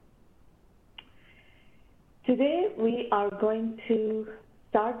Today we are going to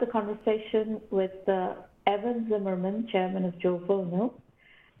start the conversation with Evan Zimmerman, Chairman of JoVono.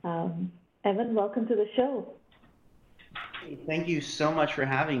 Evan, welcome to the show. Hey, thank you so much for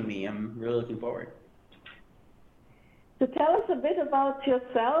having me. I'm really looking forward. So tell us a bit about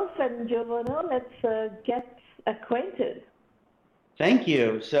yourself and JoVono. Let's get acquainted. Thank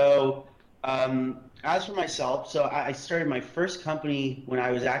you. So as for myself, so I started my first company when I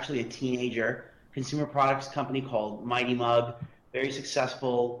was actually a teenager, consumer products company called Mighty Mug, very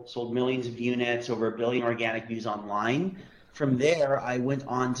successful, sold millions of units, over 1 billion organic views online. From there, I went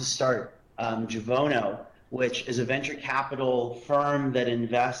on to start JoVono, which is a venture capital firm that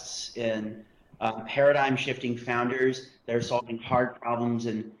invests in paradigm-shifting founders that are solving hard problems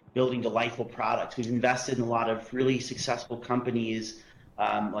and building delightful products. We've invested in a lot of really successful companies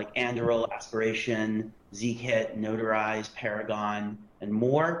like Anduril, Aspiration, Zeekit, Notarize, Paragon, and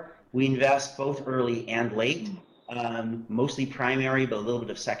more. We invest both early and late, mostly primary, but a little bit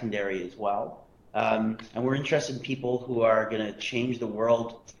of secondary as well. And we're interested in people who are going to change the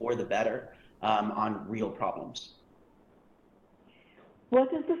world for the better on real problems.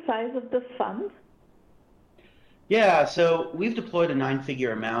 What is the size of the fund? Yeah, so we've deployed a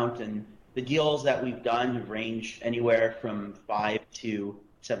 9-figure amount, and the deals that we've done have ranged anywhere from 5 to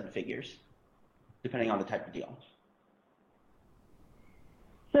 7 figures, depending on the type of deal.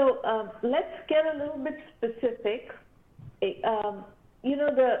 So let's get a little bit specific. You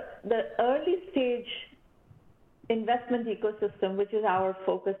know, the early stage investment ecosystem, which is our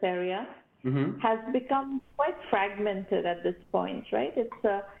focus area, has become quite fragmented at this point, right?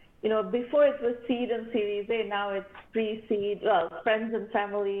 It's you know, before it was seed and Series A, now it's pre-seed, well, friends and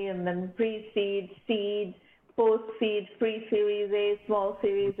family, and then pre-seed, seed, post-seed, pre-Series A, small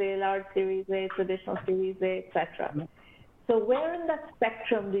Series A, large Series A, traditional Series A, etc. So where in that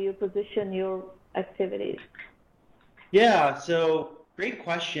spectrum do you position your activities? Yeah, so great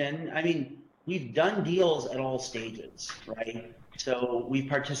question. I mean, we've done deals at all stages, right? So we've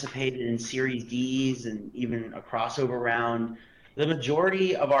participated in Series Ds and even a crossover round. The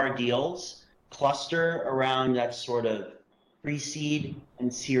majority of our deals cluster around that sort of pre-seed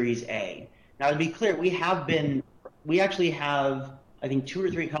and Series A. Now, to be clear, we actually have, I think, 2 or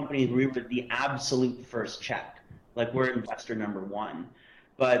 3 companies where we were the absolute first check. Like, we're investor number 1.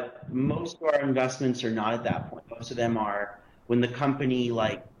 But most of our investments are not at that point. Most of them are when the company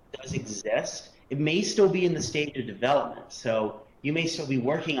does exist. It may still be in the stage of development. So you may still be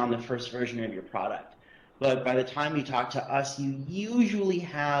working on the first version of your product. But by the time you talk to us, you usually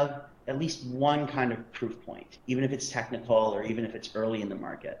have at least one kind of proof point, even if it's technical or even if it's early in the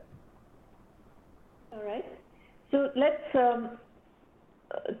market. All right. So let's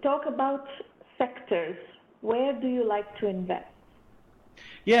talk about sectors. Where do you like to invest?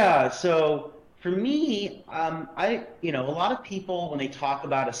 Yeah, so for me, a lot of people, when they talk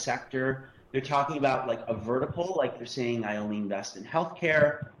about a sector, they're talking about like a vertical, like they're saying I only invest in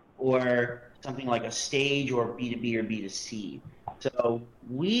healthcare, or something like a stage, or B2B or B2C. So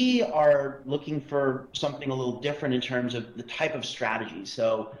we are looking for something a little different in terms of the type of strategy.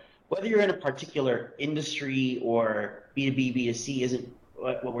 So whether you're in a particular industry or B2B, B2C isn't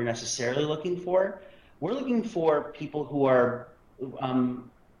what we're necessarily looking for. We're looking for people who are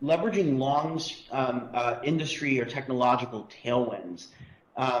leveraging long industry or technological tailwinds.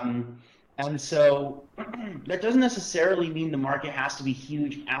 And so that doesn't necessarily mean the market has to be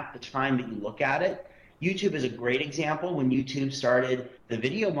huge at the time that you look at it. YouTube is a great example. When YouTube started, the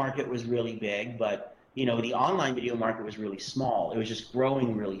video market was really big, but the online video market was really small. It was just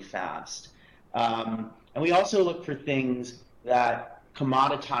growing really fast. And we also look for things that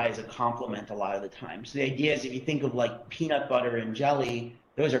commoditize a complement a lot of the time. So the idea is, if you think of like peanut butter and jelly,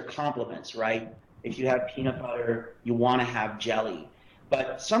 those are complements, right? If you have peanut butter, you want to have jelly.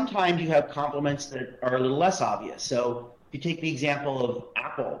 But sometimes you have complements that are a little less obvious. So if you take the example of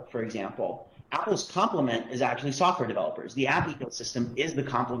Apple, for example, Apple's complement is actually software developers. The app ecosystem is the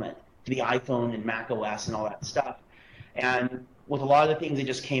complement to the iPhone and Mac OS and all that stuff. And with a lot of the things they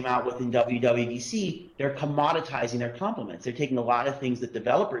just came out with in WWDC, they're commoditizing their complements. They're taking a lot of things that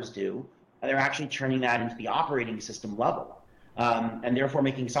developers do, and they're actually turning that into the operating system level. And therefore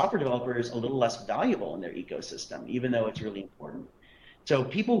making software developers a little less valuable in their ecosystem, even though it's really important. So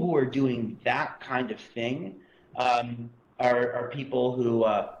people who are doing that kind of thing are people who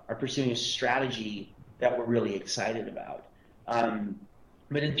are pursuing a strategy that we're really excited about.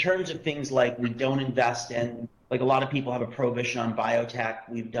 But in terms of things like we don't invest in, like a lot of people have a prohibition on biotech.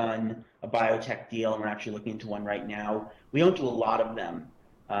 We've done a biotech deal, and we're actually looking into one right now. We don't do a lot of them,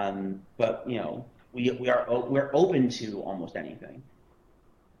 but we're open to almost anything.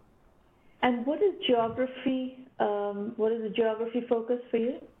 And what is geography? What is the geography focus for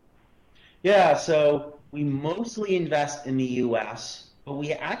you? Yeah, so we mostly invest in the US, but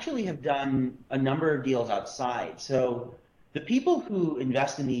we actually have done a number of deals outside. So the people who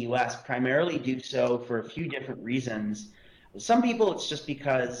invest in the US primarily do so for a few different reasons. Some people, it's just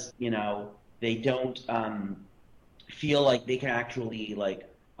because, they don't feel like they can actually like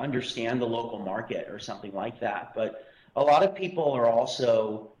understand the local market or something like that. But a lot of people are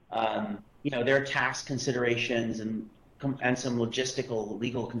also, there are tax considerations and some logistical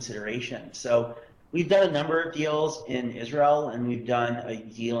legal considerations. So we've done a number of deals in Israel and we've done a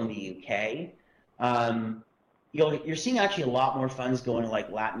deal in the UK. You're seeing actually a lot more funds going to like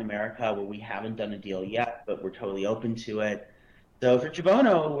Latin America where we haven't done a deal yet, but we're totally open to it. So for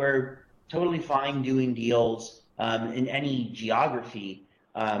Chibono, we're totally fine doing deals in any geography.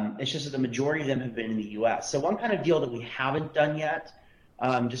 It's just that the majority of them have been in the U.S. So one kind of deal that we haven't done yet,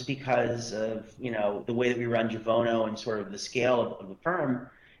 just because of the way that we run Chibono and sort of the scale of the firm,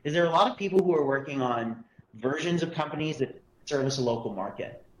 is there are a lot of people who are working on versions of companies that service a local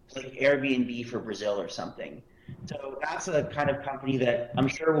market, like Airbnb for Brazil or something. So that's a kind of company that I'm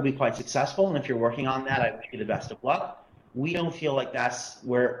sure will be quite successful. And if you're working on that, I wish you the best of luck. We don't feel like that's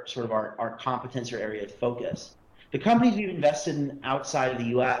where sort of our competence or area of focus. The companies we've invested in outside of the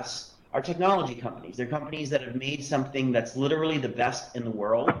US are technology companies. They're companies that have made something that's literally the best in the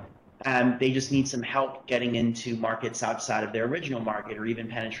world, and they just need some help getting into markets outside of their original market or even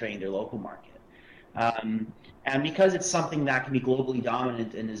penetrating their local market. And because it's something that can be globally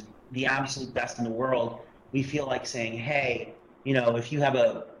dominant and is the absolute best in the world, we feel like saying, hey, if you have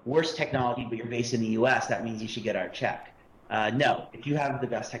a worse technology but you're based in the US, that means you should get our check. No, if you have the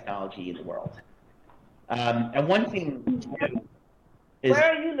best technology in the world. And one thing too is,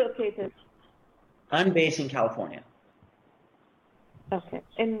 where are you located? I'm based in California. Okay,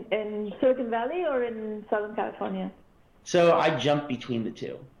 in Silicon Valley or in Southern California? So I jump between the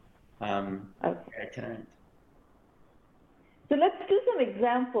two. Okay. So let's do some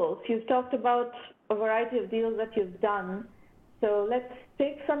examples. You've talked about a variety of deals that you've done. So let's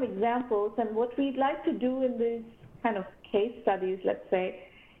take some examples. And what we'd like to do in these kind of case studies, let's say,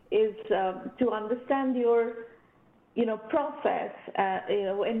 is to understand your, process.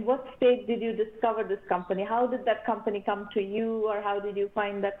 In what state did you discover this company? How did that company come to you, or how did you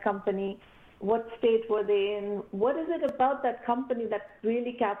find that company? What state were they in? What is it about that company that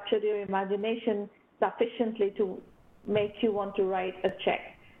really captured your imagination sufficiently to make you want to write a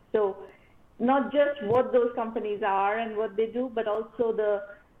check? So not just what those companies are and what they do, but also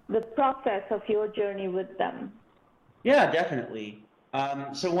the process of your journey with them. Yeah, definitely.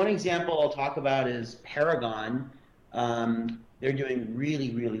 So one example I'll talk about is Paragon. They're doing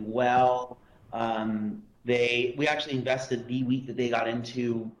really, really well. We actually invested the week that they got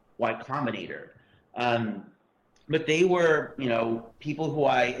into Y Combinator. But they were, people who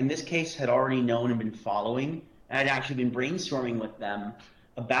I, in this case, had already known and been following, and I'd actually been brainstorming with them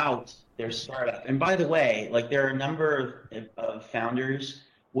about their startup. And by the way, like there are a number of founders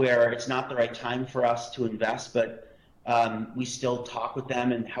where it's not the right time for us to invest, but we still talk with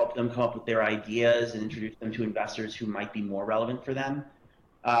them and help them come up with their ideas and introduce them to investors who might be more relevant for them.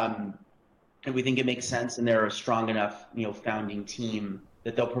 And we think it makes sense, and they're a strong enough, founding team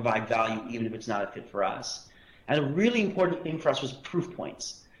that they'll provide value even if it's not a fit for us. And a really important thing for us was proof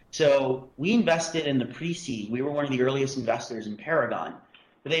points. So we invested in the pre-seed. We were one of the earliest investors in Paragon,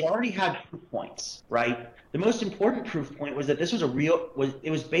 but they already had proof points, right? The most important proof point was that this was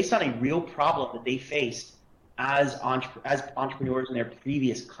it was based on a real problem that they faced as entrepreneurs in their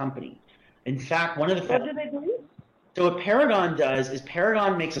previous company. In fact, one of the what do they do? So what Paragon does is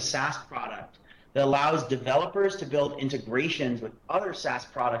Paragon makes a SaaS product that allows developers to build integrations with other SaaS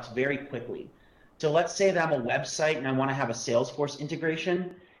products very quickly. So let's say that I'm a website and I want to have a Salesforce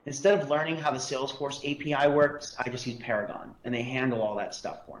integration. Instead of learning how the Salesforce API works, I just use Paragon, and they handle all that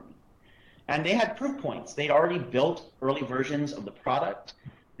stuff for me. And they had proof points. They'd already built early versions of the product.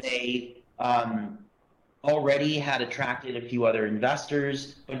 They already had attracted a few other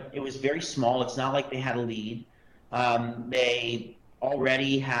investors, but it was very small. It's not like they had a lead. They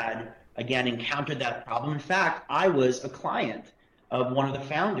already had, again, encountered that problem. In fact, I was a client of one of the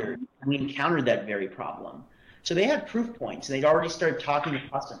founders. We encountered that very problem. So they had proof points. They'd already started talking to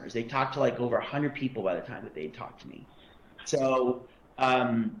customers. They talked to like over 100 people by the time that they'd talked to me. So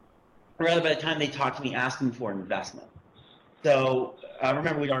rather, by the time they talked to me asking for investment. So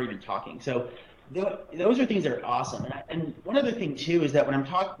remember, we'd already been talking. So those are things that are awesome. And one other thing too is that when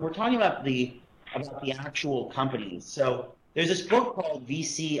we're talking about the actual companies. So there's this book called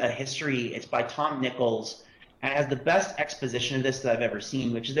VC: A History. It's by Tom Nichols, and it has the best exposition of this that I've ever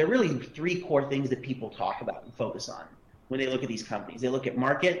seen, which is there are really three core things that people talk about and focus on when they look at these companies. They look at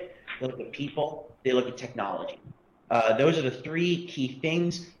market, they look at people, they look at technology. Those are the three key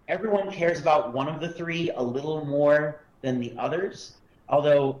things. Everyone cares about one of the three a little more than the others,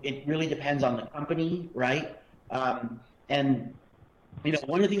 although it really depends on the company, right? And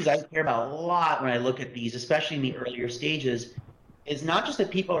one of the things I care about a lot when I look at these, especially in the earlier stages, is not just that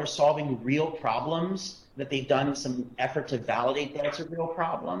people are solving real problems, that they've done some effort to validate that it's a real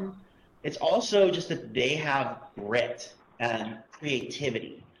problem. It's also just that they have grit and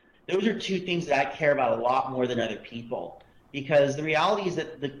creativity. Those are two things that I care about a lot more than other people, because the reality is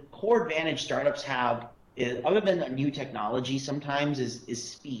that the core advantage startups have, is, other than a new technology sometimes, is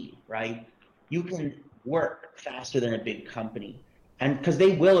speed, right? You can work faster than a big company, and because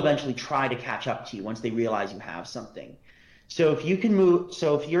they will eventually try to catch up to you once they realize you have something. So if you can move,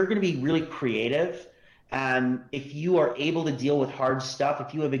 so if you're going to be really creative, and if you are able to deal with hard stuff,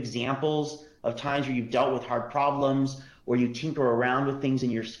 if you have examples of times where you've dealt with hard problems, or you tinker around with things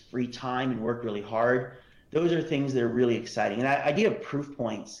in your free time and work really hard, those are things that are really exciting. And that idea of proof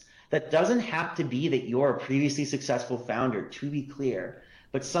points, that doesn't have to be that you're a previously successful founder, to be clear,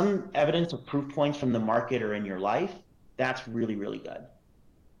 but some evidence of proof points from the market or in your life, that's really, really good.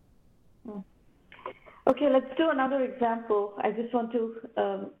 Okay, let's do another example. I just want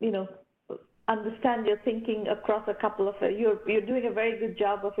to, understand your thinking across a couple of. You're doing a very good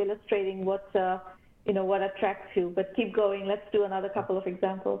job of illustrating what attracts you. But keep going. Let's do another couple of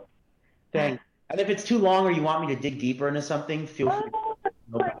examples. Thanks. And if it's too long or you want me to dig deeper into something, feel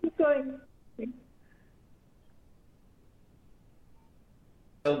free. Keep going.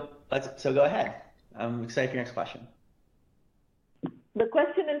 So go ahead. I'm excited for your next question. The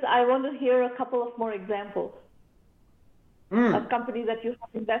question is, I want to hear a couple of more examples of companies that you have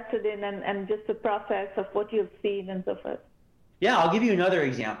invested in, and just the process of what you've seen and so forth. Yeah, I'll give you another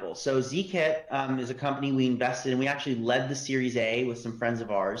example. So Zkit is a company we invested in. We actually led the Series A with some friends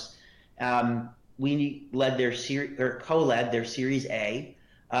of ours. We led their co-led their Series A,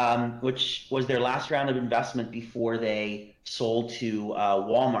 which was their last round of investment before they sold to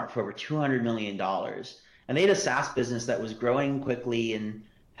Walmart for over $200 million. And they had a SaaS business that was growing quickly and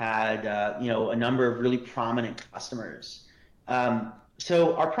had a number of really prominent customers.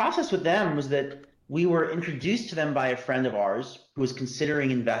 So our process with them was that we were introduced to them by a friend of ours who was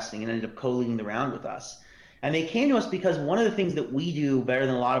considering investing and ended up co-leading the round with us. And they came to us because one of the things that we do better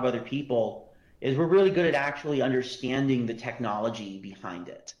than a lot of other people is we're really good at actually understanding the technology behind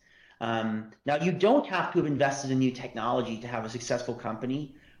it. Now, you don't have to have invested in new technology to have a successful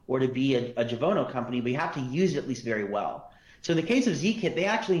company or to be a Javono company, but you have to use it at least very well. So in the case of Zkit, they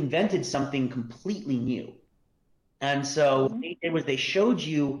actually invented something completely new. And so what they did was they showed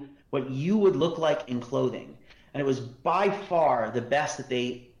you what you would look like in clothing. And it was by far the best that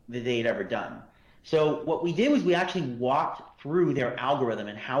they'd ever done. So what we did was we actually walked through their algorithm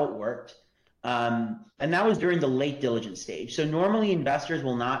and how it worked. And that was during the late diligence stage. So normally investors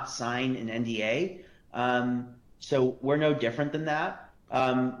will not sign an NDA. So we're no different than that.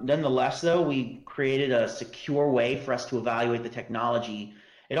 Nonetheless, though, we created a secure way for us to evaluate the technology.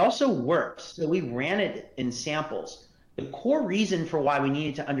 It also works. So we ran it in samples. The core reason for why we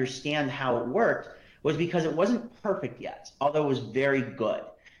needed to understand how it worked was because it wasn't perfect yet, although it was very good.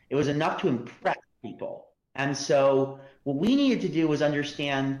 It was enough to impress people. And so what we needed to do was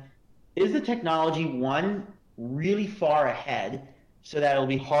understand, is the technology, one, really far ahead so that it'll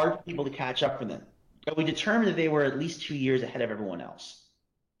be hard for people to catch up for them? But we determined that they were at least 2 years ahead of everyone else.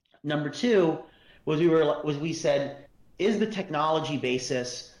 Number two was we said, is the technology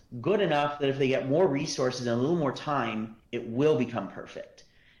basis good enough that if they get more resources and a little more time, it will become perfect?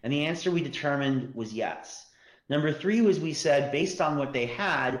 And the answer we determined was yes. Number three was we said, based on what they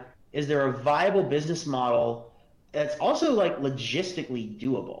had, is there a viable business model that's also like logistically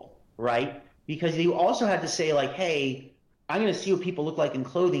doable, right? Because you also had to say like, hey, I'm going to see what people look like in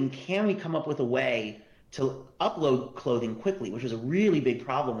clothing. Can we come up with a way to upload clothing quickly, which was a really big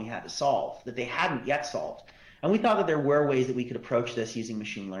problem we had to solve that they hadn't yet solved. And we thought that there were ways that we could approach this using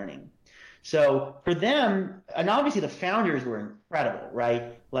machine learning. So for them, and obviously the founders were incredible,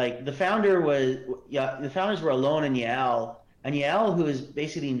 right? Like the founders were Alon and Yael, who is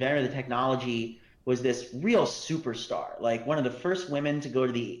basically the inventor of the technology, was this real superstar, like one of the first women to go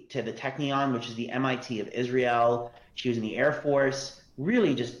to the Technion, which is the MIT of Israel. She was in the Air Force,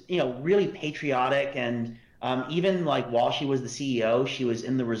 really just, really patriotic. And even like while she was the CEO, she was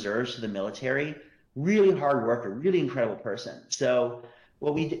in the reserves to the military. Really hard worker, really incredible person. So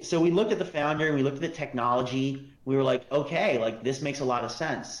we looked at the founder and we looked at the technology. We were like, okay, like this makes a lot of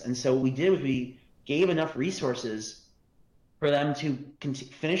sense. And so what we did was we gave enough resources for them to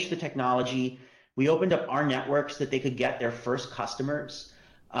finish the technology. We opened up our networks that they could get their first customers.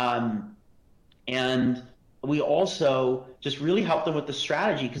 And we also just really helped them with the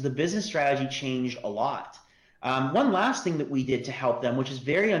strategy because the business strategy changed a lot. One last thing that we did to help them, which is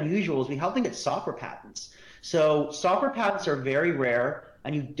very unusual, is we helped them get software patents. So software patents are very rare,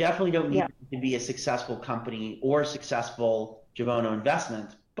 and you definitely don't need to be a successful company or a successful Javono investment.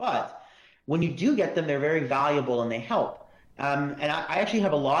 But when you do get them, they're very valuable and they help. And I actually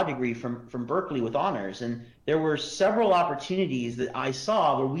have a law degree from Berkeley with honors, and there were several opportunities that I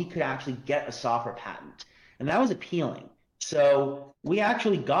saw where we could actually get a software patent, and that was appealing. So we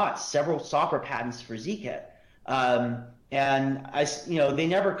actually got several software patents for Zkit. And they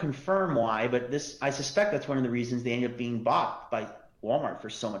never confirm why, but I suspect that's one of the reasons they ended up being bought by Walmart for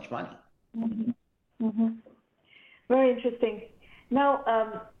so much money. Mm-hmm. Mm-hmm. Very interesting.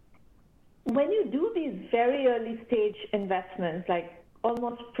 Now, when you do these very early stage investments, like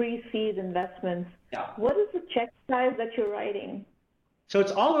almost pre-seed investments, what is the check size that you're writing? So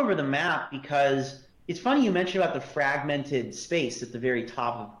it's all over the map because it's funny you mentioned about the fragmented space at the very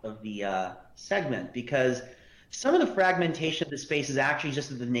top of the segment, because some of the fragmentation of the space is actually just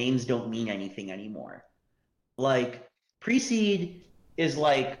that the names don't mean anything anymore. Like pre-seed is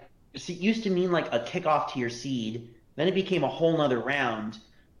like, it used to mean like a kickoff to your seed, then it became a whole nother round,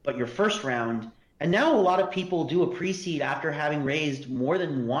 but your first round, and now a lot of people do a pre-seed after having raised more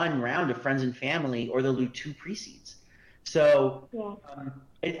than one round of friends and family, or they'll do 2 pre-seeds. So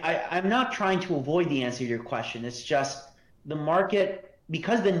I'm not trying to avoid the answer to your question. It's just the market,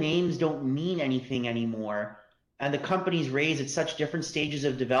 because the names don't mean anything anymore, and the companies raise at such different stages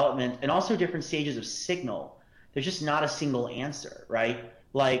of development and also different stages of signal, there's just not a single answer, right?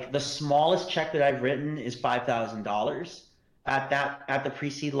 Like the smallest check that I've written is $5,000 at the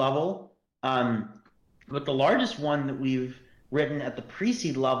pre-seed level. But the largest one that we've written at the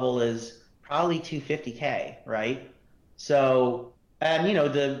pre-seed level is probably $250K, right? So, and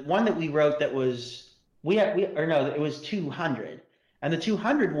the one that we wrote that was, it was 200. And the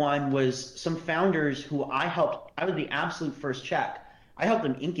 200 one was some founders who I was the absolute first check. I helped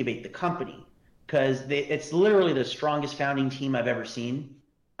them incubate the company because it's literally the strongest founding team I've ever seen.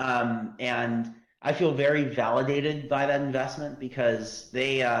 And I feel very validated by that investment because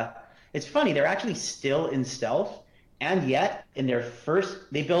it's funny, they're actually still in stealth, and yet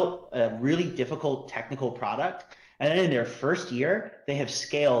they built a really difficult technical product, and then in their first year, they have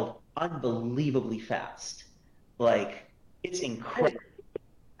scaled unbelievably fast. Like, it's incredible.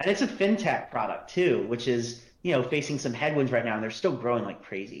 And it's a fintech product too, which is, facing some headwinds right now, and they're still growing like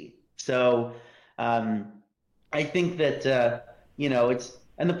crazy. So I think that,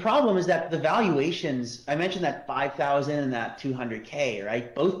 and the problem is that the valuations, I mentioned that 5,000 and that 200K,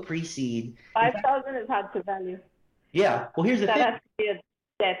 right? Both pre-seed. 5,000 is hard to value. Yeah. Well, here's the thing. That has to be a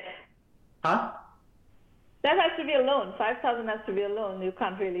debt. Huh? That has to be a loan. 5,000 has to be a loan. You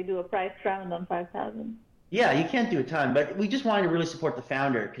can't really do a price round on 5,000. Yeah, you can't do a ton, but we just wanted to really support the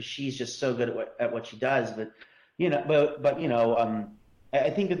founder because she's just so good at what she does. But I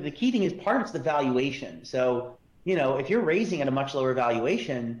think that the key thing is part of it's the valuation. So if you're raising at a much lower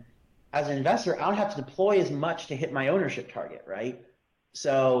valuation, as an investor, I don't have to deploy as much to hit my ownership target, right?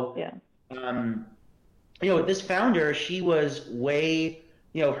 So with this founder, she was way,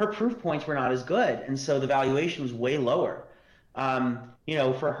 her proof points were not as good, and so the valuation was way lower.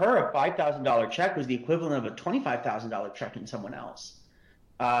 For her, a $5,000 check was the equivalent of a $25,000 check in someone else.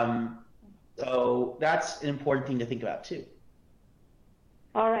 So that's an important thing to think about too.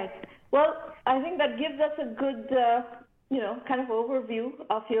 All right. Well, I think that gives us a good, kind of overview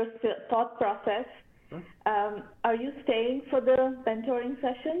of your thought process. Sure. Are you staying for the mentoring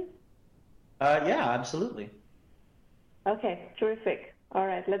session? Yeah, absolutely. Okay, terrific. All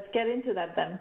right, let's get into that then.